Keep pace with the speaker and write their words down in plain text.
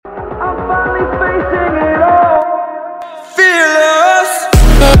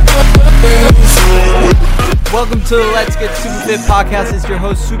Welcome to the Let's Get Super Fit podcast. It's your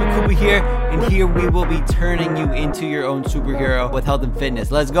host, Super Kuba here, and here we will be turning you into your own superhero with health and fitness.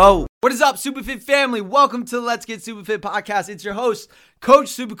 Let's go. What is up, Super Fit family? Welcome to the Let's Get Super Fit podcast. It's your host, Coach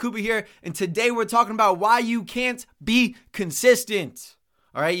Super Kuba here, and today we're talking about why you can't be consistent.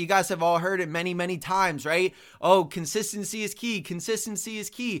 All right, you guys have all heard it many, many times, right? Oh, consistency is key. Consistency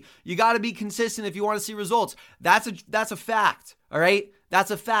is key. You got to be consistent if you want to see results. That's a fact, all right? That's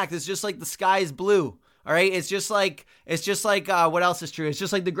a fact. It's just like the sky is blue. All right. It's just like what else is true? It's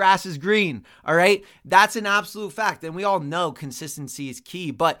just like the grass is green. All right. That's an absolute fact. And we all know consistency is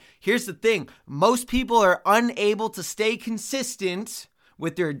key. But here's the thing. Most people are unable to stay consistent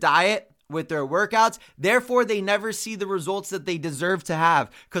with their diet, with their workouts. Therefore, they never see the results that they deserve to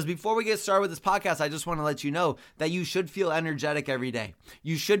have. Because before we get started with this podcast, I just want to let you know that you should feel energetic every day.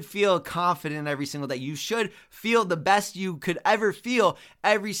 You should feel confident every single day. You should feel the best you could ever feel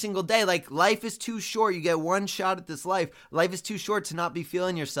every single day. Like, life is too short. You get one shot at this life. Life is too short to not be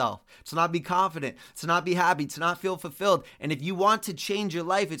feeling yourself, to not be confident, to not be happy, to not feel fulfilled. And if you want to change your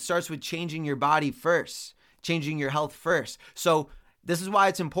life, it starts with changing your body first, changing your health first. So this is why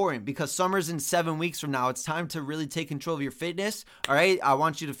it's important, because summer's in 7 weeks from now. It's time to really take control of your fitness, all right? I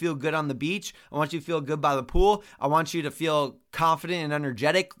want you to feel good on the beach. I want you to feel good by the pool. I want you to feel confident and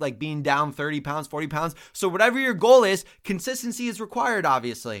energetic, like being down 30 pounds, 40 pounds. So whatever your goal is, consistency is required,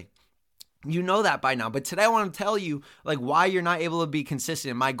 obviously. You know that by now, but today I want to tell you like why you're not able to be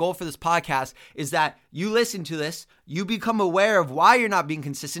consistent. My goal for this podcast is that you listen to this, you become aware of why you're not being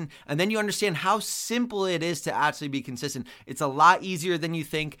consistent, and then you understand how simple it is to actually be consistent. It's a lot easier than you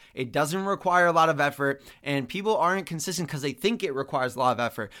think. It doesn't require a lot of effort, and people aren't consistent because they think it requires a lot of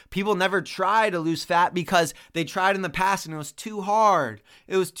effort. People never try to lose fat because they tried in the past and it was too hard.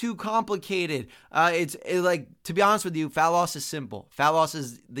 It was too complicated. To be honest with you, fat loss is simple. Fat loss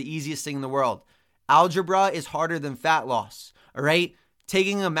is the easiest thing in the world. Algebra is harder than fat loss, all right?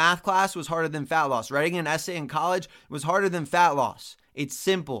 Taking a math class was harder than fat loss. Writing an essay in college was harder than fat loss. It's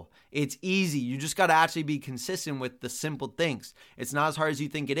simple. It's easy. You just got to actually be consistent with the simple things. It's not as hard as you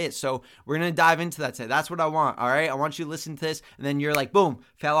think it is. So we're going to dive into that today. That's what I want, all right? I want you to listen to this, and then you're like, boom,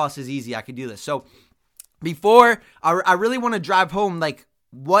 fat loss is easy. I can do this. So before, I really want to drive home like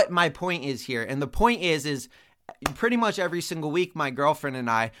what my point is here. And the point is pretty much every single week, my girlfriend and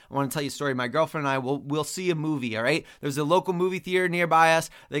I want to tell you a story. My girlfriend and I we'll see a movie, all right? There's a local movie theater nearby us.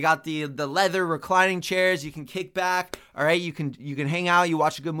 They got the leather reclining chairs. You can kick back, all right? You can hang out. You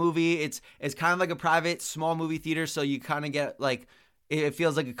watch a good movie. It's kind of like a private, small movie theater, so you kind of get like, it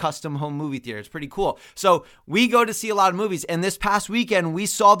feels like a custom home movie theater. It's pretty cool. So we go to see a lot of movies, and this past weekend, we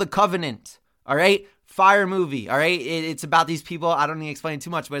saw The Covenant, all right? Fire movie, all right? It's about these people. I don't need to explain too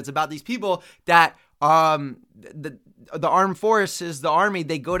much, but it's about these people that the armed forces, the army,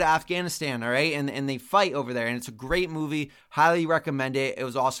 they go to Afghanistan, all right, and they fight over there, and it's a great movie. Highly recommend it. It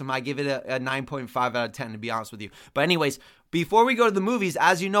was awesome. I give it a 9.5 out of 10, to be honest with you. But anyways, before we go to the movies,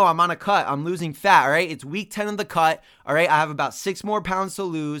 as you know, I'm on a cut. I'm losing fat, all right? It's week 10 of the cut, all right? I have about 6 more pounds to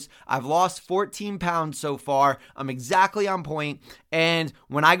lose. I've lost 14 pounds so far. I'm exactly on point. And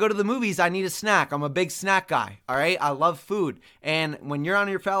when I go to the movies, I need a snack. I'm a big snack guy, all right? I love food. And when you're on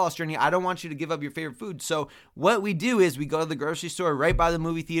your fat loss journey, I don't want you to give up your favorite food. So what we do is we go to the grocery store right by the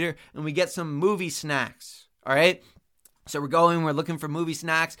movie theater, and we get some movie snacks, all right? So we're looking for movie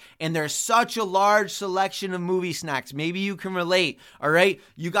snacks, and there's such a large selection of movie snacks. Maybe you can relate, all right?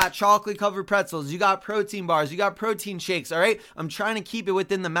 You got chocolate-covered pretzels, you got protein bars, you got protein shakes, all right? I'm trying to keep it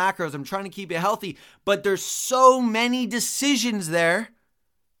within the macros. I'm trying to keep it healthy, but there's so many decisions there.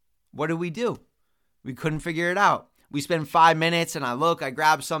 What do? We couldn't figure it out. We spend 5 minutes, and I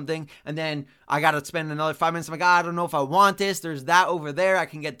grab something, and then I got to spend another 5 minutes. I'm like, I don't know if I want this. There's that over there. I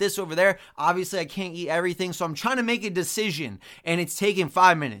can get this over there. Obviously, I can't eat everything, so I'm trying to make a decision, and it's taking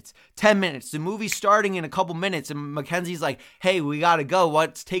 5 minutes, 10 minutes. The movie's starting in a couple minutes, and Mackenzie's like, hey, we got to go.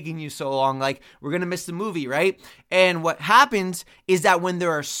 What's taking you so long? Like, we're going to miss the movie, right? And what happens is that when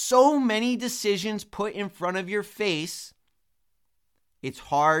there are so many decisions put in front of your face, it's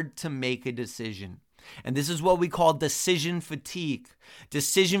hard to make a decision. And this is what we call decision fatigue.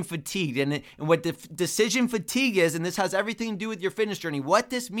 Decision fatigue. And what decision fatigue is, and this has everything to do with your fitness journey, what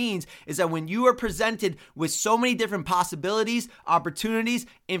this means is that when you are presented with so many different possibilities, opportunities,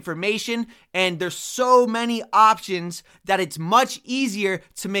 information, and there's so many options that it's much easier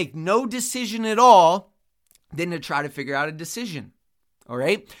to make no decision at all than to try to figure out a decision. All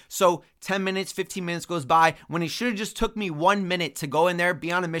right. So 10 minutes, 15 minutes goes by when it should have just took me 1 minute to go in there,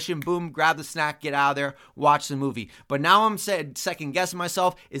 be on a mission, boom, grab the snack, get out of there, watch the movie. But now I'm second guessing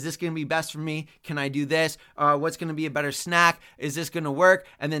myself. Is this going to be best for me? Can I do this? What's going to be a better snack? Is this going to work?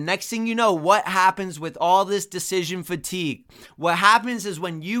 And then next thing you know, what happens with all this decision fatigue? What happens is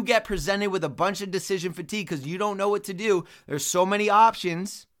when you get presented with a bunch of decision fatigue because you don't know what to do, there's so many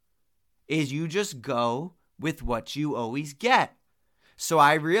options, is you just go with what you always get. So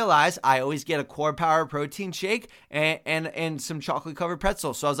I realized I always get a Core Power protein shake and some chocolate covered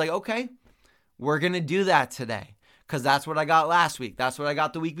pretzels. So I was like, okay, we're going to do that today because that's what I got last week. That's what I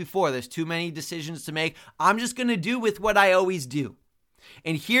got the week before. There's too many decisions to make. I'm just going to do with what I always do.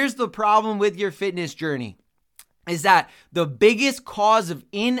 And here's the problem with your fitness journey is that the biggest cause of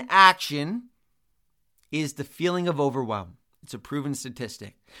inaction is the feeling of overwhelm. It's a proven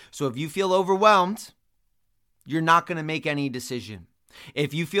statistic. So if you feel overwhelmed, you're not going to make any decision.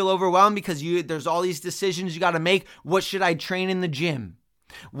 If you feel overwhelmed because there's all these decisions you got to make, what should I train in the gym?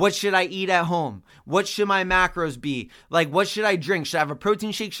 What should I eat at home? What should my macros be? Like, what should I drink? Should I have a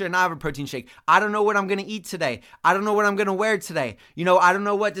protein shake? Should I not have a protein shake? I don't know what I'm going to eat today. I don't know what I'm going to wear today. I don't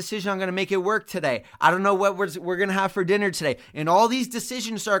know what decision I'm going to make at work today. I don't know what we're going to have for dinner today. And all these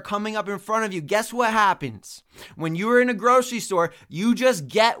decisions start coming up in front of you. Guess what happens? When you are in a grocery store, you just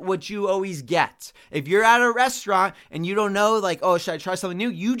get what you always get. If you're at a restaurant and you don't know, like, oh, should I try something new?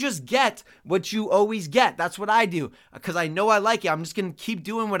 You just get what you always get. That's what I do because I know I like it. I'm just going to keep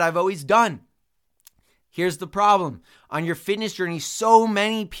doing what I've always done. Here's the problem. On your fitness journey, so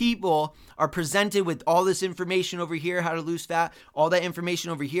many people are presented with all this information over here, how to lose fat, all that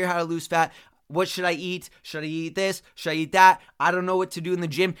information over here, how to lose fat. What should I eat? Should I eat this? Should I eat that? I don't know what to do in the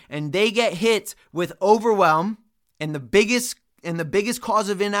gym. And they get hit with overwhelm. And the biggest cause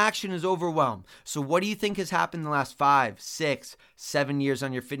of inaction is overwhelm. So what do you think has happened in the last 5, 6, 7 years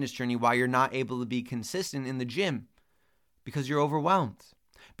on your fitness journey while you're not able to be consistent in the gym? Because you're overwhelmed.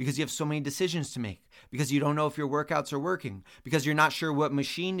 Because you have so many decisions to make. Because you don't know if your workouts are working. Because you're not sure what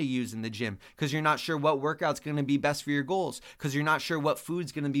machine to use in the gym. Because you're not sure what workout's going to be best for your goals. Because you're not sure what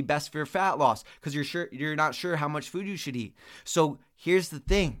food's going to be best for your fat loss. Because you're not sure how much food you should eat. So here's the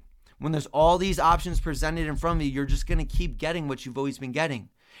thing. When there's all these options presented in front of you, you're just going to keep getting what you've always been getting.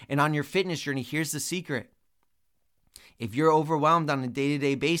 And on your fitness journey, here's the secret. If you're overwhelmed on a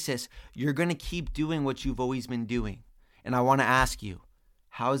day-to-day basis, you're going to keep doing what you've always been doing. And I want to ask you,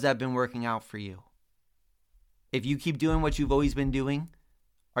 how has that been working out for you? If you keep doing what you've always been doing,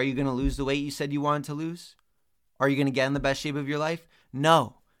 are you going to lose the weight you said you wanted to lose? Are you going to get in the best shape of your life?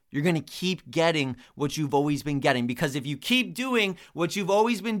 No. You're going to keep getting what you've always been getting because if you keep doing what you've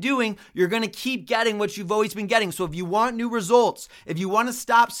always been doing, you're going to keep getting what you've always been getting. So if you want new results, if you want to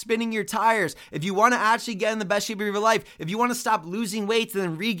stop spinning your tires, if you want to actually get in the best shape of your life, if you want to stop losing weight and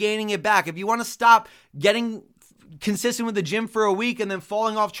then regaining it back, if you want to stop getting consistent with the gym for a week and then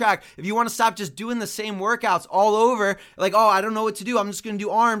falling off track, if you want to stop just doing the same workouts all over, like, oh, I don't know what to do, I'm just going to do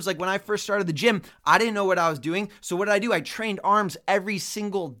arms. Like when I first started the gym, I didn't know what I was doing. So what did I do? I trained arms every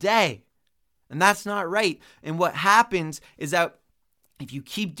single day. And that's not right. And what happens is that if you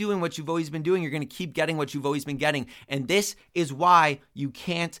keep doing what you've always been doing, you're going to keep getting what you've always been getting. And this is why you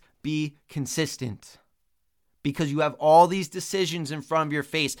can't be consistent. Because you have all these decisions in front of your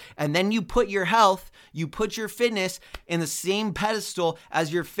face. And then you put your health, you put your fitness in the same pedestal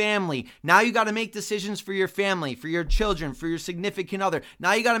as your family. Now you got to make decisions for your family, for your children, for your significant other.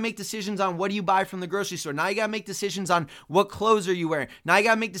 Now you got to make decisions on what do you buy from the grocery store. Now you got to make decisions on what clothes are you wearing. Now you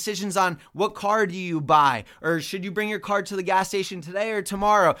got to make decisions on what car do you buy. Or should you bring your car to the gas station today or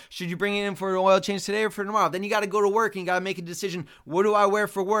tomorrow? Should you bring it in for an oil change today or for tomorrow? Then you got to go to work and you got to make a decision. What do I wear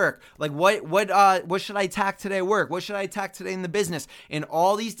for work? Like what should I tack today at work? What should I attack today in the business? And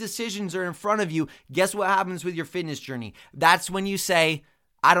all these decisions are in front of you. Guess what happens with your fitness journey? That's when you say,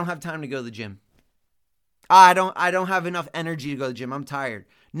 I don't have time to go to the gym. I don't have enough energy to go to the gym. I'm tired.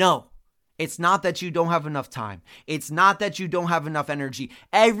 No, it's not that you don't have enough time. It's not that you don't have enough energy.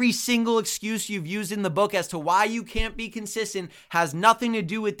 Every single excuse you've used in the book as to why you can't be consistent has nothing to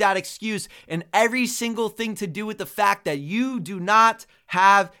do with that excuse, and every single thing to do with the fact that you do not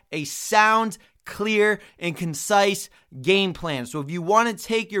have a sound, clear, and concise game plan. So if you want to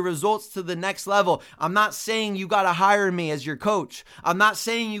take your results to the next level, I'm not saying you got to hire me as your coach. I'm not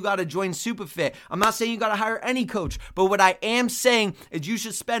saying you got to join Superfit. I'm not saying you got to hire any coach. But what I am saying is you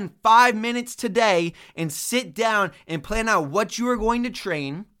should spend 5 minutes today and sit down and plan out what you are going to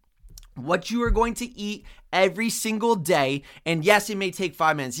train, what you are going to eat every single day. And yes, it may take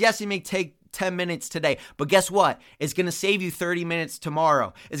 5 minutes. Yes, it may take 10 minutes today. But guess what? It's going to save you 30 minutes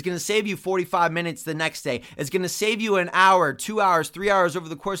tomorrow. It's going to save you 45 minutes the next day. It's going to save you an hour, 2 hours, 3 hours over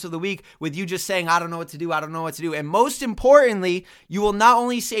the course of the week with you just saying, I don't know what to do. I don't know what to do. And most importantly, you will not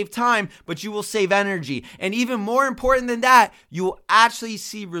only save time, but you will save energy. And even more important than that, you will actually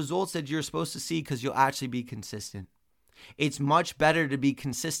see results that you're supposed to see because you'll actually be consistent. It's much better to be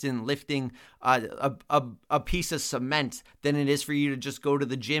consistent lifting a piece of cement than it is for you to just go to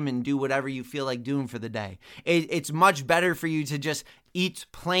the gym and do whatever you feel like doing for the day. It's much better for you to just eat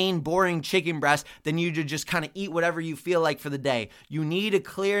plain, boring chicken breast than you to just kind of eat whatever you feel like for the day. You need a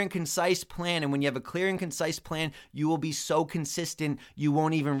clear and concise plan. And when you have a clear and concise plan, you will be so consistent, you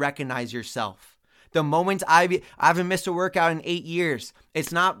won't even recognize yourself. The moment I haven't missed a workout in 8 years,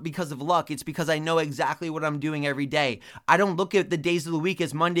 it's not because of luck. It's because I know exactly what I'm doing every day. I don't look at the days of the week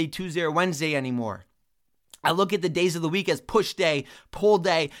as Monday, Tuesday, or Wednesday anymore. I look at the days of the week as push day, pull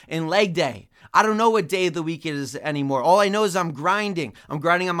day, and leg day. I don't know what day of the week it is anymore. All I know is I'm grinding. I'm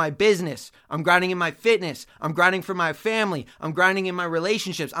grinding on my business. I'm grinding in my fitness. I'm grinding for my family. I'm grinding in my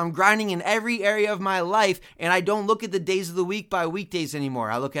relationships. I'm grinding in every area of my life. And I don't look at the days of the week by weekdays anymore.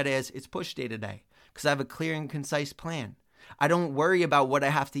 I look at it as it's push day today because I have a clear and concise plan. I don't worry about what I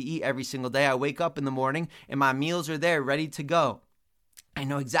have to eat every single day. I wake up in the morning and my meals are there ready to go. I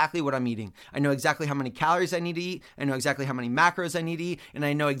know exactly what I'm eating. I know exactly how many calories I need to eat. I know exactly how many macros I need to eat. And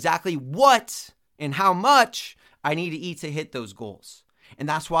I know exactly what and how much I need to eat to hit those goals. And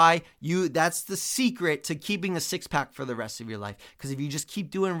that's why that's the secret to keeping a six-pack for the rest of your life. Because if you just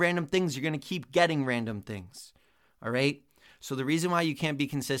keep doing random things, you're going to keep getting random things. All right? So the reason why you can't be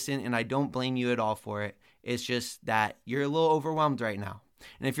consistent, and I don't blame you at all for it, is just that you're a little overwhelmed right now.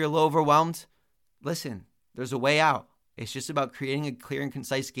 And if you're a little overwhelmed, listen, there's a way out. It's just about creating a clear and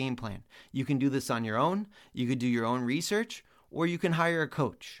concise game plan. You can do this on your own. You could do your own research, or you can hire a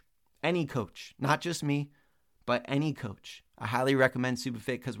coach. Any coach, not just me, but any coach. I highly recommend SuperFit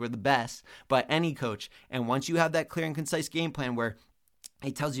because we're the best, but any coach. And once you have that clear and concise game plan where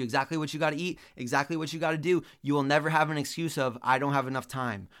it tells you exactly what you got to eat, exactly what you got to do, you will never have an excuse of, I don't have enough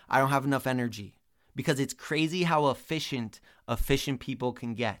time. I don't have enough energy. Because it's crazy how efficient people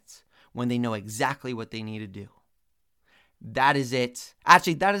can get when they know exactly what they need to do. That is it.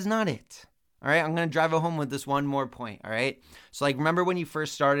 Actually, that is not it. All right, I'm going to drive it home with this one more point, all right? So, remember when you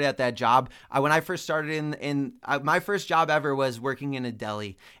first started at that job? When I first started my first job ever was working in a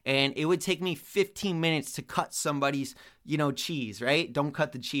deli, and it would take me 15 minutes to cut somebody's, cheese, right? Don't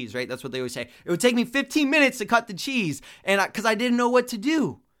cut the cheese, right? That's what they always say. It would take me 15 minutes to cut the cheese, and because I didn't know what to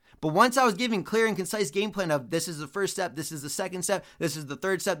do. But once I was giving clear and concise game plan of this is the first step, this is the second step, this is the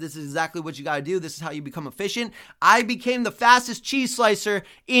third step, this is exactly what you got to do, this is how you become efficient, I became the fastest cheese slicer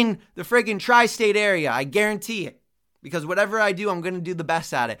in the friggin' tri-state area. I guarantee it. Because whatever I do, I'm going to do the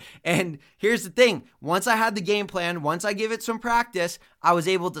best at it. And here's the thing. Once I had the game plan, once I give it some practice, I was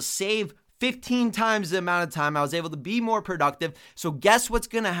able to save 15 times the amount of time. I was able to be more productive. So guess what's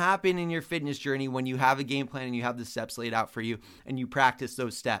going to happen in your fitness journey when you have a game plan and you have the steps laid out for you and you practice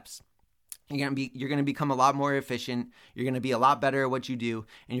those steps? You're going to become a lot more efficient. You're going to be a lot better at what you do,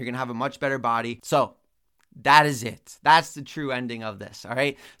 and you're going to have a much better body. So that is it. That's the true ending of this. All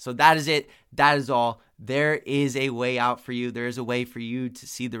right. So that is it. That is all. There is a way out for you. There is a way for you to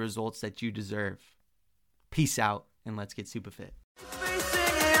see the results that you deserve. Peace out, and let's get super fit.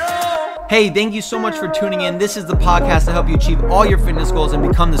 Hey, thank you so much for tuning in. This is the podcast to help you achieve all your fitness goals and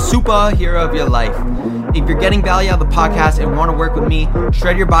become the superhero of your life. If you're getting value out of the podcast and want to work with me,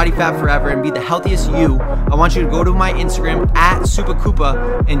 shred your body fat forever and be the healthiest you, I want you to go to my Instagram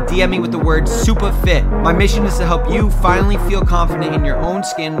 @SupaKoopa and DM me with the word SuperFit. My mission is to help you finally feel confident in your own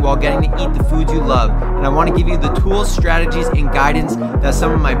skin while getting to eat the foods you love. And I want to give you the tools, strategies, and guidance that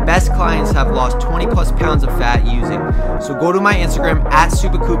some of my best clients have lost 20 plus pounds of fat using. So go to my Instagram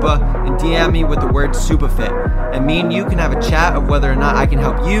 @SupaKoopa and DM me with the word SuperFit. And me and you can have a chat of whether or not I can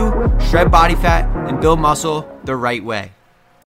help you shred body fat and build muscle the right way.